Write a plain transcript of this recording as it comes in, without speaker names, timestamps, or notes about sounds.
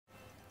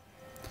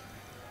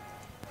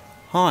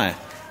Hi,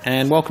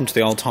 and welcome to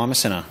the Oldtimer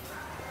Centre.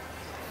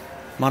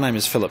 My name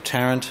is Philip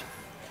Tarrant,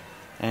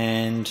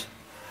 and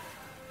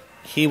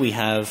here we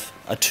have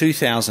a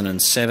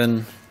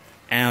 2007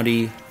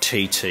 Audi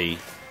TT.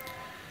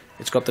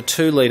 It's got the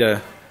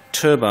 2-litre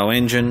turbo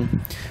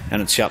engine,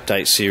 and it's the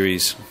update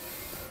series.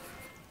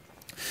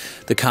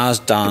 The car's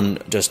done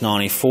just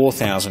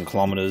 94,000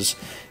 kilometres,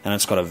 and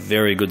it's got a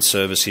very good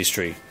service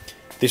history.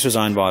 This was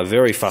owned by a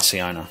very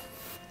fussy owner.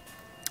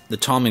 The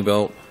timing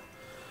belt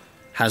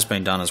has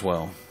been done as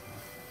well.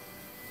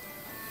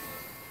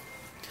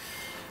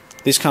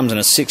 This comes in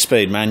a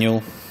 6-speed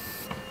manual.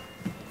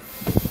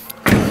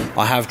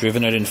 I have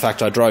driven it. In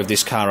fact, I drove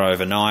this car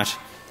overnight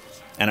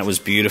and it was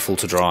beautiful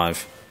to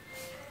drive.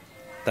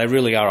 They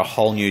really are a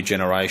whole new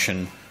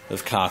generation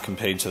of car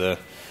compared to the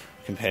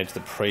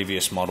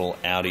previous model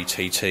Audi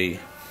TT.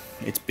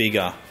 It's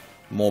bigger,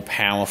 more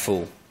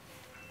powerful,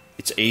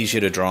 it's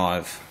easier to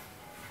drive,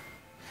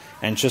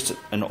 and just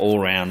an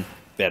all-round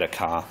better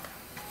car.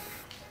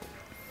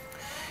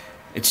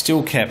 It's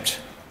still kept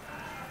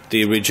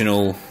the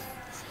original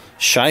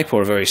shape,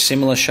 or a very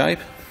similar shape,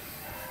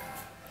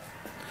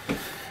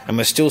 and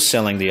we're still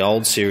selling the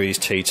old series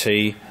TT.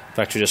 In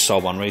fact, we just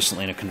sold one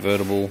recently in a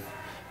convertible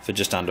for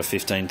just under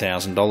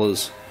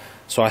 $15,000.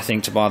 So I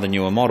think to buy the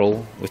newer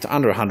model with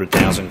under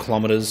 100,000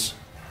 kilometres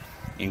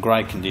in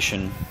great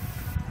condition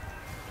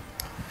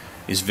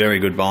is very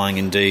good buying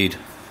indeed.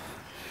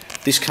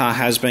 This car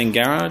has been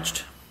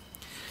garaged.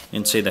 You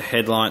can see the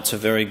headlights are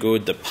very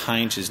good, the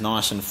paint is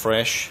nice and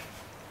fresh.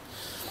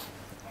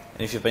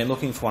 And if you've been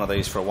looking for one of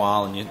these for a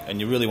while and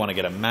you really want to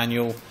get a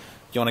manual,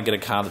 you want to get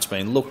a car that's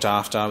been looked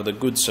after with a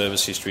good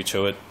service history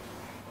to it,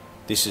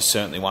 this is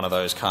certainly one of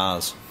those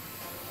cars.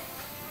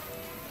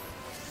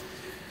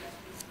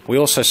 We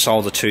also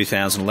sold the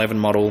 2011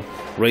 model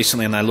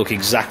recently, and they look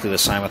exactly the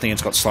same. I think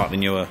it's got slightly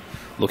newer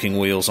looking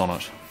wheels on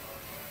it.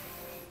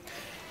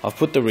 I've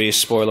put the rear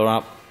spoiler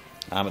up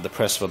at the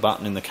press of a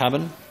button in the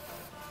cabin. In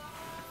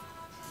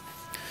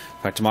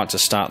fact, I might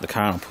just start the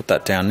car and I'll put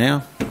that down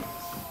now.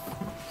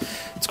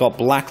 It's got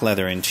black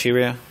leather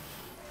interior.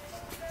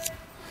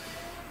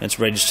 It's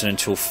registered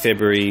until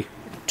February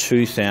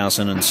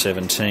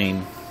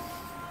 2017.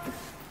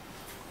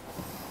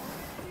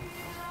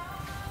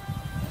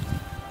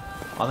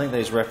 I think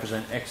these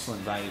represent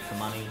excellent value for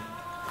money,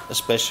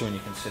 especially when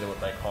you consider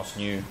what they cost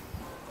new.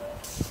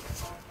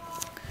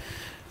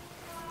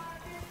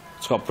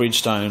 It's got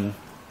Bridgestone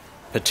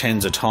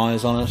Potenza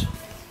tyres on it.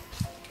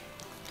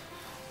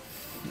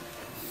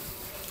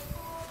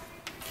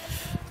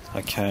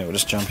 Okay, we'll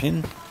just jump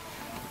in.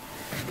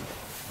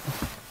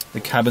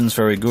 The cabin's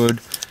very good.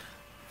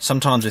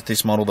 Sometimes with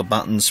this model the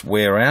buttons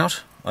wear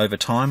out over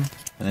time,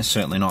 and they're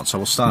certainly not, so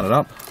we'll start it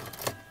up.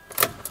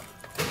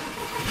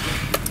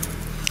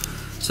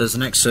 It says the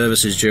next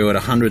service is due at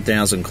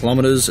 100,000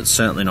 kilometres. It's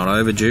certainly not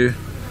overdue.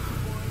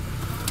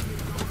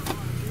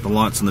 The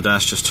lights on the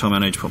dash just tell me I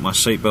need to put my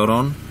seatbelt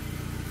on.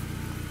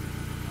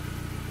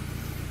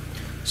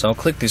 So I'll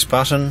click this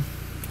button.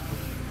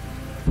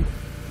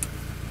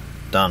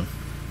 Done.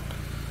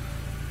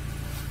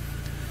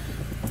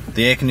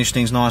 The air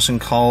conditioning's nice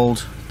and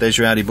cold. There's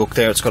your Audi book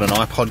there. It's got an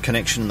iPod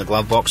connection in the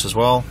glove box as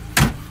well.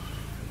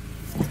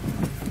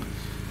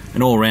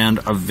 And all round,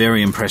 a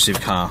very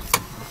impressive car.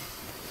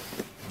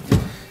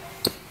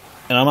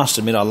 And I must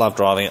admit, I loved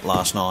driving it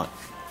last night.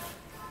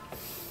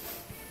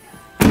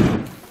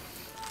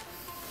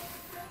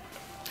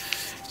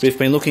 If you've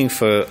been looking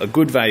for a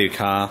good value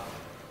car,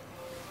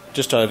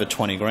 just over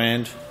 20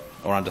 grand,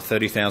 or under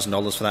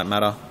 $30,000 for that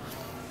matter,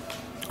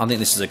 I think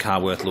this is a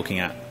car worth looking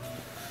at.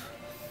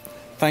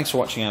 Thanks for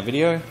watching our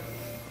video,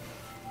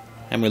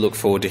 and we look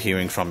forward to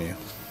hearing from you.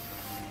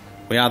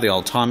 We are the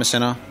Oldtimer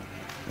Centre,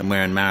 and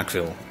we're in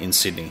Marrickville in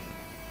Sydney.